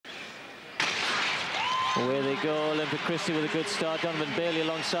Away they go. Olympic Christie with a good start. Donovan Bailey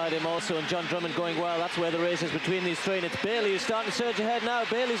alongside him also, and John Drummond going well. That's where the race is between these three, and it's Bailey who's starting to surge ahead now.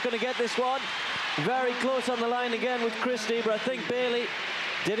 Bailey's going to get this one. Very close on the line again with Christie, but I think Bailey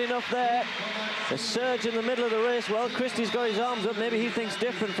did enough there. A surge in the middle of the race. Well, Christie's got his arms up. Maybe he thinks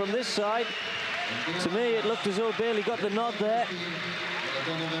different from this side. To me, it looked as though Bailey got the nod there.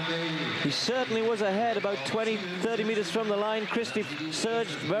 He certainly was ahead, about 20, 30 metres from the line. Christie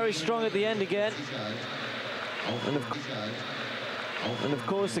surged very strong at the end again. And of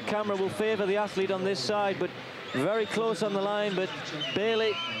course, the camera will favour the athlete on this side, but very close on the line. But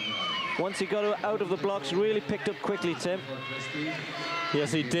Bailey, once he got out of the blocks, really picked up quickly, Tim.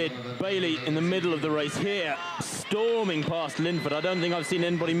 Yes, he did. Bailey in the middle of the race here, storming past Linford. I don't think I've seen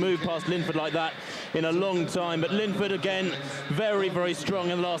anybody move past Linford like that in a long time. But Linford, again, very, very strong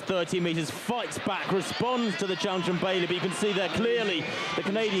in the last 30 metres. Fights back, responds to the challenge from Bailey. But you can see there clearly the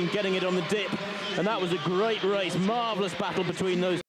Canadian getting it on the dip. And that was a great race. Marvellous battle between those